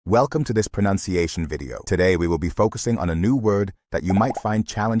Welcome to this pronunciation video. Today we will be focusing on a new word that you might find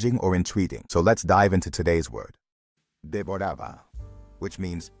challenging or intriguing. So let's dive into today's word. Devoraba, which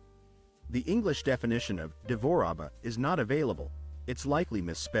means The English definition of Devoraba is not available. It's likely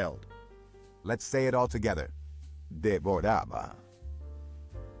misspelled. let's say it all together. Devoraba.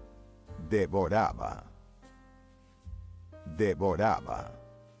 Devoraba. Devoraba.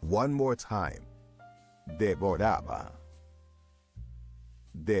 One more time. Devoraba.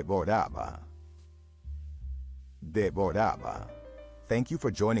 Devoraba. Devoraba. Thank you for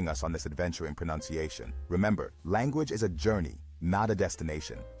joining us on this adventure in pronunciation. Remember, language is a journey, not a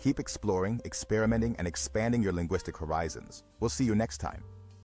destination. Keep exploring, experimenting, and expanding your linguistic horizons. We'll see you next time.